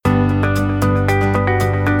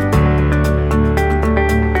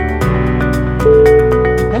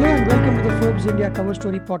Cover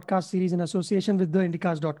Story podcast series in association with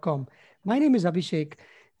theindicast.com. My name is Abhishek.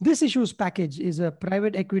 This issue's package is a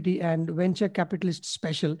private equity and venture capitalist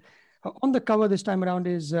special. On the cover this time around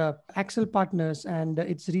is Accel Partners and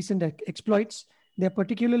its recent exploits. They're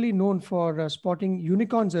particularly known for spotting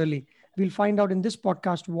unicorns early. We'll find out in this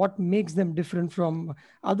podcast what makes them different from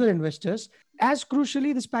other investors. As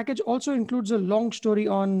crucially, this package also includes a long story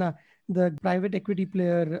on the private equity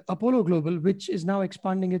player Apollo Global, which is now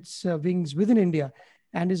expanding its wings within India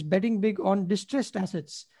and is betting big on distressed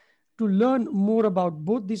assets. To learn more about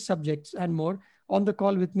both these subjects and more, on the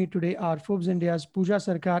call with me today are Forbes India's Pooja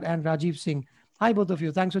Sarkar and Rajiv Singh. Hi, both of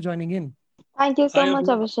you. Thanks for joining in. Thank you so Hi, much,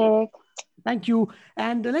 Abhi. Abhishek. Thank you.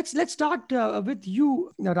 And let's start with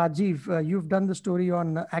you, Rajiv. You've done the story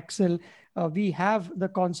on Accel. We have the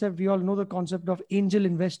concept. We all know the concept of angel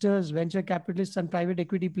investors, venture capitalists, and private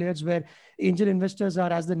equity players, where angel investors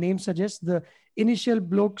are, as the name suggests, the initial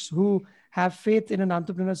blokes who have faith in an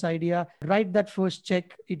entrepreneur's idea, write that first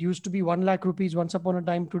check. It used to be 1 lakh rupees once upon a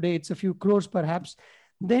time. Today, it's a few crores perhaps.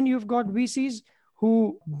 Then you've got VCs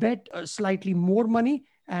who bet slightly more money,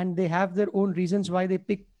 and they have their own reasons why they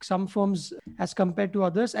pick some firms as compared to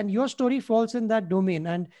others. And your story falls in that domain,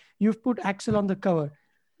 and you've put Accel on the cover.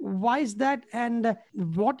 Why is that? And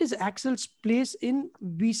what is Accel's place in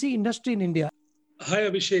VC industry in India? Hi,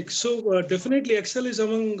 Abhishek. So definitely Excel is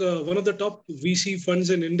among one of the top VC funds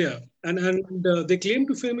in India. And their claim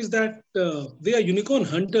to fame is that they are unicorn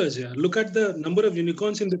hunters. Yeah. Look at the number of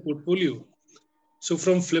unicorns in the portfolio. So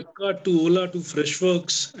from Flipkart to Ola to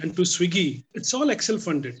Freshworks and to Swiggy, it's all Excel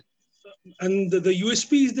funded. And the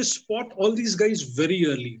USP is they spot all these guys very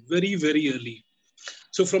early, very, very early.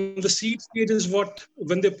 So from the seed stage is what,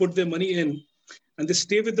 when they put their money in and they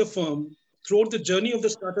stay with the firm, throughout the journey of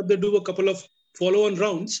the startup, they do a couple of follow-on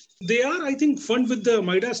rounds. They are, I think, fund with the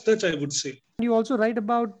Midas touch, I would say. You also write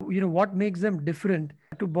about, what makes them different.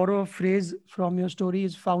 To borrow a phrase from your story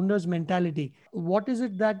is founder's mentality. What is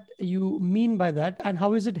it that you mean by that? And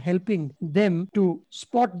how is it helping them to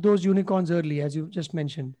spot those unicorns early, as you just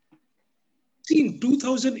mentioned? See, in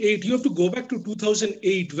 2008, you have to go back to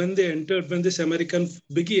 2008 when this American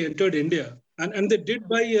biggie entered India. And they did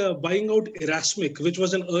by buying out Erasmic, which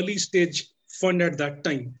was an early stage fund at that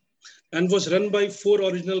time and was run by 4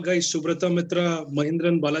 original guys, Subrata Mitra,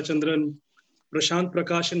 Mahindran Balachandran, Prashant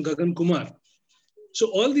Prakash, and Gagan Kumar.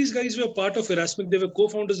 So all these guys were part of Erasmic. They were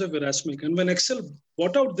co-founders of Erasmic. And when Accel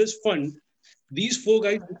bought out this fund, these 4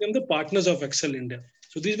 guys became the partners of Accel India.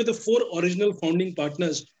 So these were the 4 original founding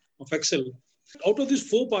partners of Accel. Out of these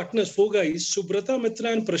 4 partners, 4 guys, Subrata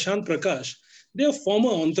Mitra and Prashant Prakash, they are former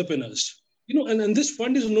entrepreneurs. And this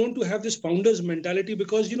fund is known to have this founder's mentality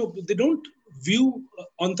because, they don't view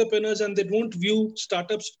entrepreneurs and they don't view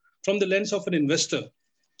startups from the lens of an investor.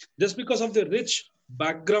 Just because of the rich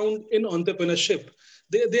background in entrepreneurship,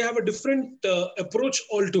 they have a different approach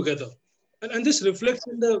altogether. And this reflects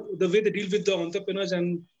in the way they deal with the entrepreneurs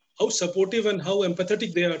and how supportive and how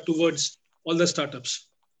empathetic they are towards all the startups.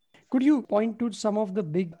 Could you point to some of the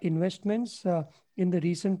big investments in the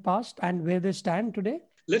recent past and where they stand today?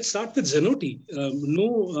 Let's start with Zenoti.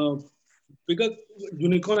 No bigger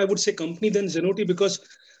unicorn, I would say, company than Zenoti because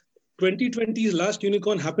 2020's last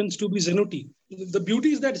unicorn happens to be Zenoti. The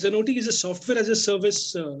beauty is that Zenoti is a software as a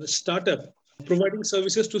service startup providing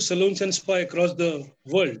services to salons and spa across the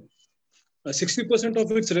world. 60%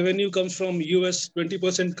 of its revenue comes from US,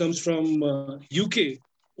 20% comes from UK.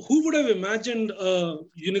 Who would have imagined a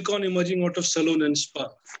unicorn emerging out of salon and spa?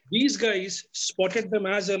 These guys spotted them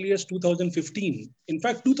as early as 2015. In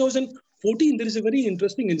fact, 2014, there is a very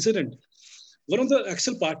interesting incident. One of the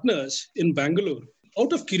Accel partners in Bangalore,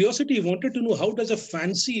 out of curiosity, wanted to know how does a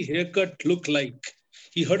fancy haircut look like.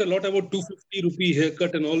 He heard a lot about 250 rupee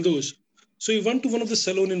haircut and all those. So he went to one of the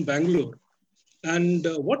salon in Bangalore. And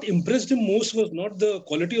what impressed him most was not the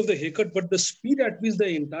quality of the haircut, but the speed at which the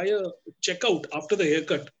entire checkout after the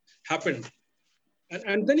haircut happened.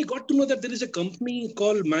 And then he got to know that there is a company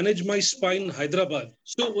called Manage My Spine Hyderabad.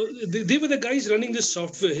 So they were the guys running this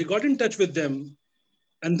software. He got in touch with them.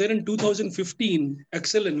 And then in 2015,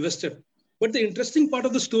 Accel invested. But the interesting part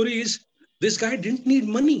of the story is this guy didn't need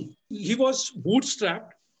money. He was bootstrapped,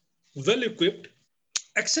 well-equipped.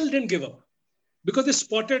 Accel didn't give up. Because they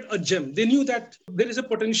spotted a gem. They knew that there is a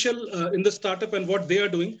potential in the startup and what they are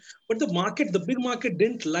doing. But the big market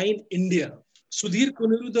didn't lie in India. Sudhir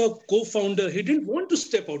Kunuru, the co-founder, he didn't want to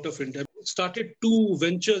step out of India. Started 2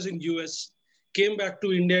 ventures in US, came back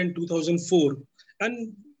to India in 2004.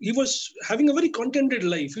 And he was having a very contented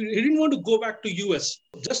life. He didn't want to go back to US.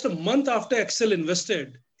 Just a month after Accel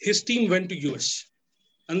invested, his team went to US.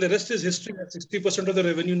 And the rest is history. 60% of the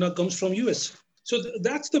revenue now comes from US. So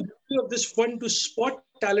that's the beauty of this fund, to spot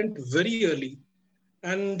talent very early.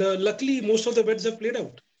 And luckily, most of the bets have played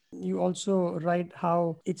out. You also write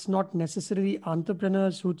how it's not necessarily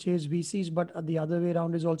entrepreneurs who chase VCs, but the other way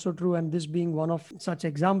around is also true. And this being one of such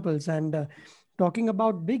examples. And talking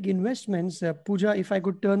about big investments, Pooja, if I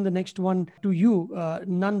could turn the next one to you,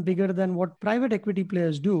 none bigger than what private equity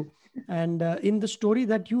players do. And in the story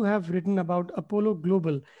that you have written about Apollo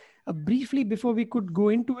Global, briefly before we could go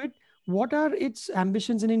into it, what are its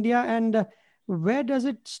ambitions in India, and where does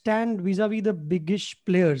it stand vis-a-vis the biggish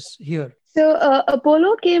players here? So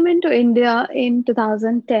Apollo came into India in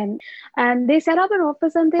 2010, and they set up an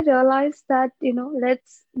office, and they realized that,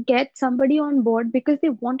 let's get somebody on board because they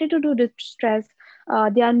wanted to do distress.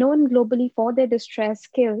 They are known globally for their distress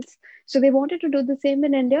skills. So they wanted to do the same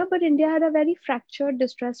in India, but India had a very fractured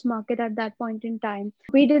distress market at that point in time.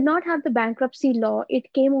 We did not have the bankruptcy law.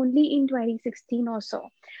 It came only in 2016 or so.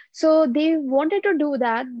 So they wanted to do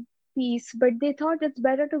that piece, but they thought it's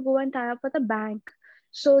better to go and tie up with a bank.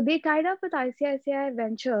 So they tied up with ICICI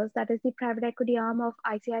Ventures, that is the private equity arm of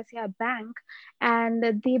ICICI Bank, and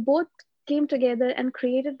they both came together and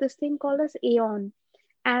created this thing called as Aon.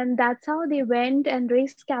 And that's how they went and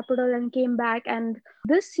raised capital and came back. And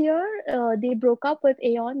this year, they broke up with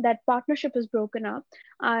Aon. That partnership is broken up.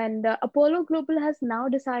 And Apollo Global has now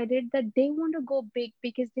decided that they want to go big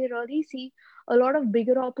because they really see a lot of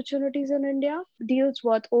bigger opportunities in India, deals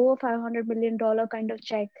worth over $500 million kind of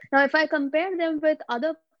check. Now, if I compare them with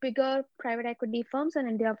other bigger private equity firms in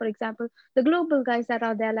India, for example, the global guys that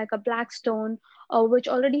are there, like a Blackstone, which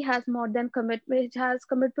already has more than which has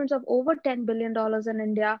commitments of over $10 billion in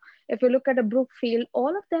India. If you look at a Brookfield, all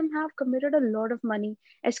of them have committed a lot of money.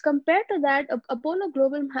 As compared to that, Apollo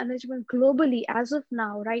Global Management globally, as of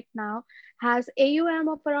now, right now, has AUM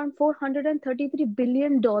of around $433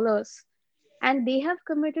 billion, and they have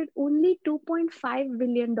committed only $2.5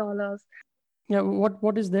 billion. Yeah,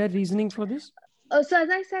 what is their reasoning for this? So as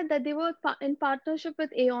I said, that they were in partnership with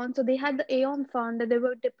Aon. So they had the Aon fund, that they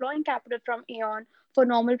were deploying capital from Aon for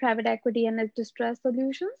normal private equity and its distress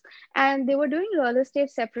solutions. And they were doing real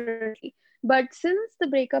estate separately. But since the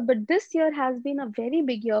breakup, but this year has been a very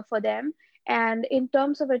big year for them. And in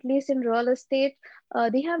terms of, at least in real estate,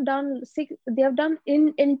 they have done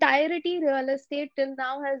in entirety, real estate till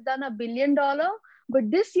now has done $1 billion.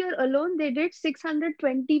 But this year alone, they did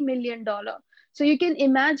 $620 million. So you can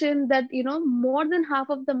imagine that, more than half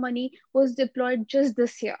of the money was deployed just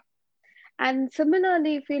this year. And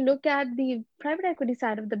similarly, if we look at the private equity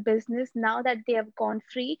side of the business, now that they have gone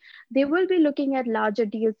free, they will be looking at larger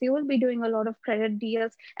deals. They will be doing a lot of credit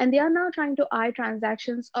deals, and they are now trying to eye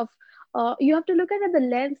transactions of, you have to look at it the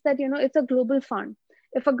lens that, it's a global fund.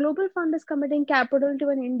 If a global fund is committing capital to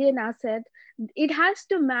an Indian asset, it has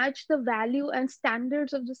to match the value and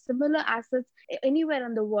standards of the similar assets anywhere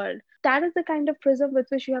in the world. That is the kind of prism with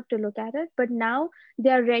which you have to look at it. But now they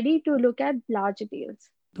are ready to look at larger deals.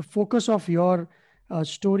 The focus of your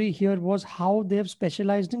story here was how they have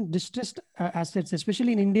specialized in distressed assets,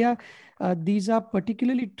 especially in India. These are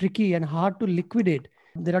particularly tricky and hard to liquidate.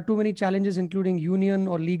 There are too many challenges, including union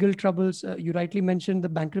or legal troubles. You rightly mentioned the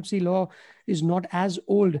bankruptcy law is not as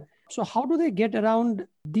old. So how do they get around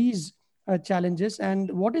these challenges,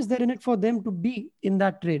 and what is there in it for them to be in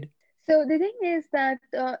that trade? So the thing is that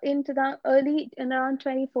into the in around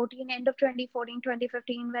 2014, end of 2014,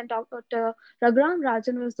 2015, when Dr. Raghuram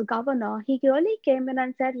Rajan was the governor, he really came in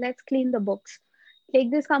and said, let's clean the books.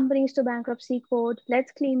 Take these companies to bankruptcy court.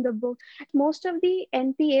 Let's clean the books. Most of the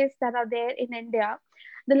NPAs that are there in India,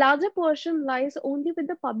 the larger portion lies only with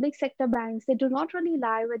the public sector banks. They do not really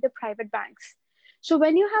lie with the private banks. So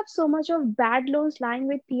when you have so much of bad loans lying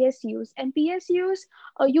with PSUs, and PSUs,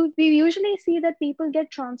 we usually see that people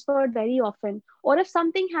get transferred very often. Or if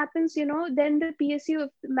something happens, then the PSU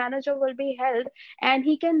manager will be held and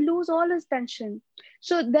he can lose all his pension.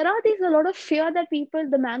 So there are a lot of fear that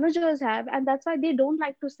the managers have, and that's why they don't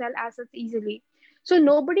like to sell assets easily. So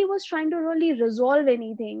nobody was trying to really resolve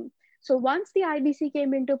anything. So once the IBC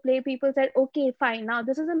came into play, people said, okay, fine. Now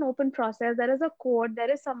this is an open process. There is a court. There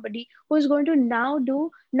is somebody who is going to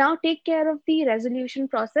now take care of the resolution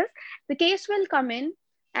process. The case will come in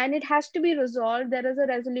and it has to be resolved. There is a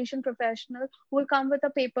resolution professional who will come with a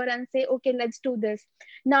paper and say, okay, let's do this.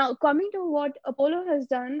 Now, coming to what Apollo has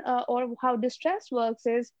done, or how distress works,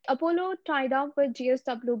 is Apollo tied up with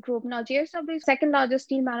JSW Group. Now, JSW is the second largest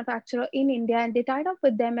steel manufacturer in India, and they tied up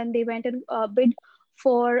with them and they went and bid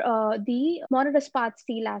for the Monnet Ispat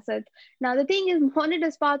steel asset. Now, the thing is, Monnet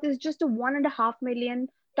Ispat is just a $1.5 million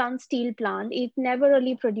ton steel plant. It never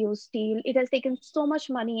really produced steel. It has taken so much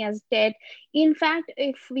money as debt. In fact,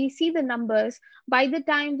 if we see the numbers, by the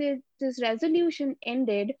time this resolution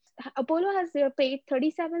ended, Apollo has paid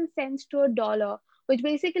 37 cents to a dollar, which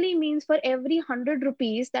basically means for every 100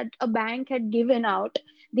 rupees that a bank had given out,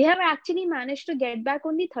 they have actually managed to get back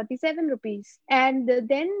only 37 rupees. And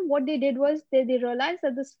then what they did was they realized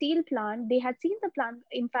that the steel plant, they had seen the plant,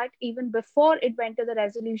 in fact, even before it went to the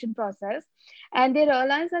resolution process. And they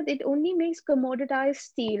realized that it only makes commoditized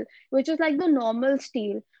steel, which is like the normal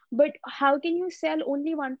steel. But how can you sell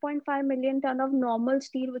only 1.5 million ton of normal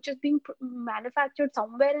steel, which is being manufactured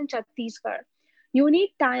somewhere in Chhattisgarh? You need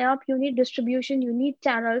tie-up, you need distribution, you need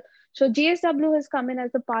channel. So JSW has come in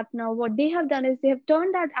as a partner. What they have done is they have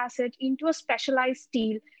turned that asset into a specialized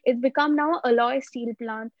steel. It's become now an alloy steel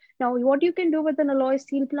plant. Now, what you can do with an alloy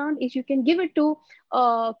steel plant is you can give it to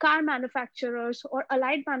car manufacturers or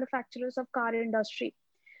allied manufacturers of car industry.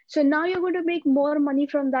 So now you're going to make more money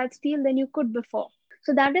from that steel than you could before.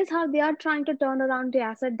 So that is how they are trying to turn around the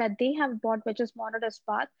asset that they have bought, which is Monnet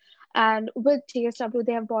Ispat. And with JSW,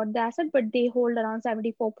 they have bought the asset, but they hold around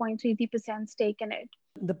 74.33% stake in it.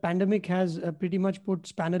 The pandemic has pretty much put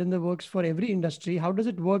spanner in the works for every industry. How does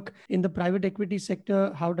it work in the private equity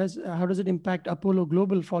sector? How does it impact Apollo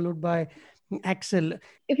Global, followed by Accel?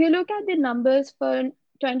 If you look at the numbers for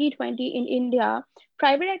 2020 in India,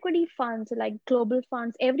 private equity funds like global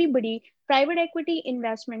funds, everybody, private equity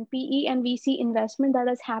investment, PE and VC investment that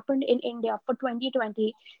has happened in India for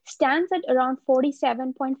 2020 stands at around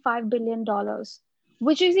 $47.5 billion,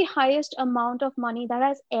 which is the highest amount of money that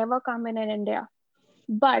has ever come in India.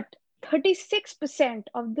 But 36%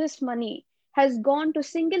 of this money has gone to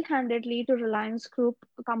single-handedly to Reliance Group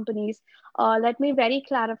companies. Let me very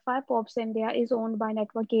clarify, Pops India is owned by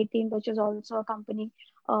Network 18, which is also a company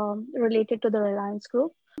related to the Reliance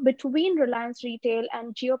Group. Between Reliance Retail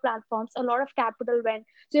and Jio Platforms, a lot of capital went.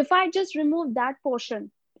 So if I just remove that portion,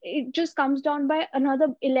 it just comes down by another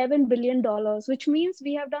 $11 billion, which means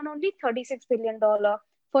we have done only $36 billion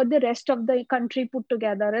for the rest of the country put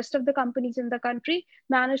together. Rest of the companies in the country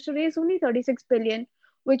managed to raise only 36 billion,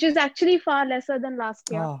 which is actually far lesser than last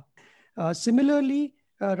year. Similarly,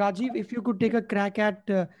 Rajiv, if you could take a crack at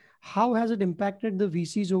how has it impacted the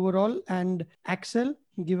VCs overall and Accel,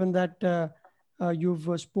 given that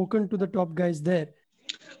you've spoken to the top guys there?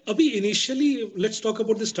 Abhi, initially, let's talk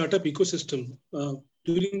about the startup ecosystem.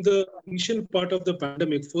 During the initial part of the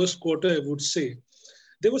pandemic, first quarter, I would say,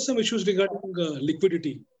 there were some issues regarding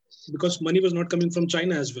liquidity because money was not coming from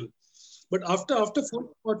China as well. But after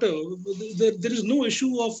fourth quarter, there is no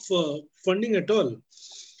issue of funding at all.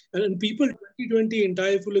 And people 2020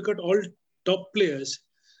 entire, if you look at all top players,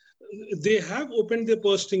 they have opened their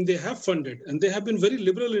purse string, they have funded, and they have been very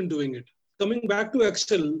liberal in doing it. Coming back to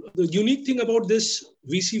Accel, the unique thing about this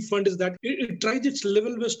VC fund is that it tries its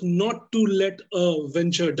level best not to let a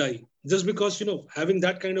venture die. Just because, having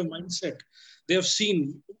that kind of mindset, they have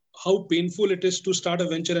seen how painful it is to start a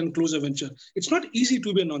venture and close a venture. It's not easy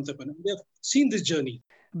to be an entrepreneur. They have seen this journey.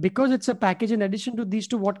 Because it's a package, in addition to these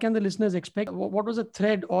two, what can the listeners expect? What was the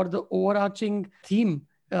thread or the overarching theme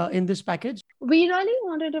in this package? We really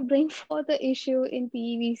wanted to bring forth the issue in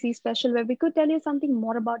PEVC special where we could tell you something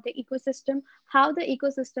more about the ecosystem, how the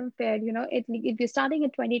ecosystem fared. If you're starting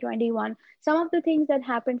in 2021, some of the things that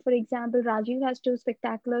happened, for example, Rajiv has two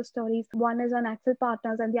spectacular stories. One is on Accel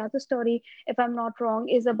Partners and the other story, if I'm not wrong,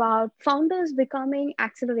 is about founders becoming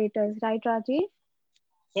accelerators, right, Rajiv?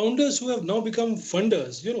 Founders who have now become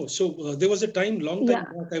funders, so there was a time, long time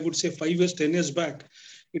back, I would say 5 years, 10 years back,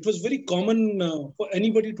 it was very common for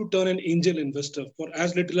anybody to turn an angel investor for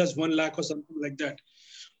as little as 1 lakh or something like that.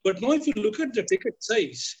 But now if you look at the ticket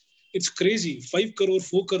size, it's crazy. 5 crore,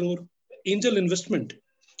 4 crore angel investment.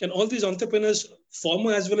 And all these entrepreneurs,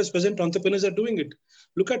 former as well as present entrepreneurs are doing it.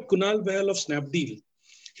 Look at Kunal Bahal of Snapdeal.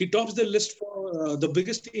 He tops the list for the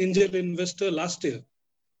biggest angel investor last year.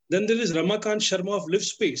 Then there is Ramakant Sharma of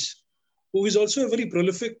LiveSpace, who is also a very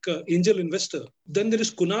prolific angel investor. Then there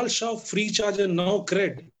is Kunal Shah of Freecharge and now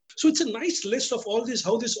Cred. So it's a nice list of all this,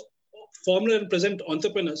 how this former and present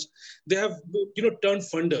entrepreneurs, they have, turned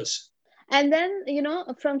funders. And then,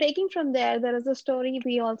 from there is a story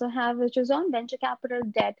we also have, which is on venture capital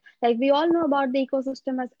debt. Like we all know about the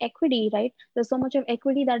ecosystem as equity, right? There's so much of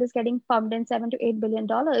equity that is getting pumped in $7 to $8 billion.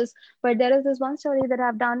 But there is this one story that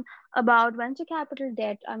I've done about venture capital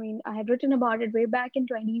debt. I mean, I had written about it way back in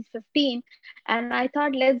 2015. And I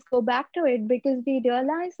thought, let's go back to it because we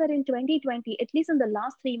realized that in 2020, at least in the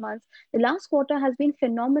last 3 months, the last quarter has been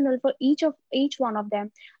phenomenal for each one of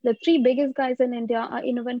them. The 3 biggest guys in India are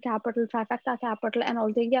Innovent Capital, Trifecta Capital, and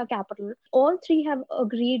Altaria Capital. All 3 have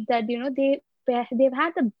agreed that, they they've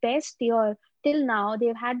had the best year till now.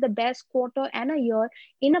 They've had the best quarter and a year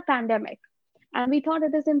in a pandemic. And we thought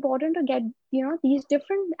it is important to get, these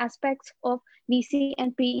different aspects of VC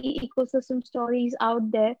and PE ecosystem stories out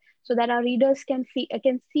there, so that our readers can see,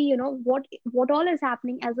 what all is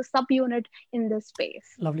happening as a subunit in this space.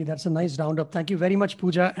 Lovely. That's a nice roundup. Thank you very much,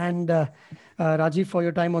 Pooja and Rajiv, for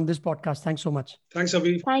your time on this podcast. Thanks so much. Thanks,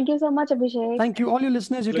 Abhi. Thank you so much, Abhishek. Thank you. All your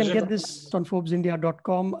listeners, you Pleasure. can get this on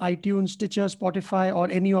ForbesIndia.com, iTunes, Stitcher, Spotify, or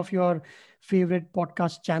any of your favorite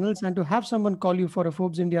podcast channels. And to have someone call you for a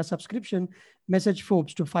Forbes India subscription, message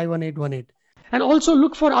Forbes to 51818. And also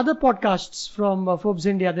look for other podcasts from Forbes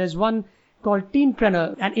India. There's one called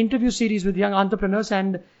Teenpreneur, an interview series with young entrepreneurs.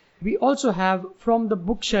 And we also have From the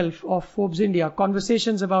Bookshelf of Forbes India,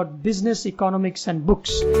 conversations about business, economics, and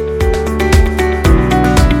books.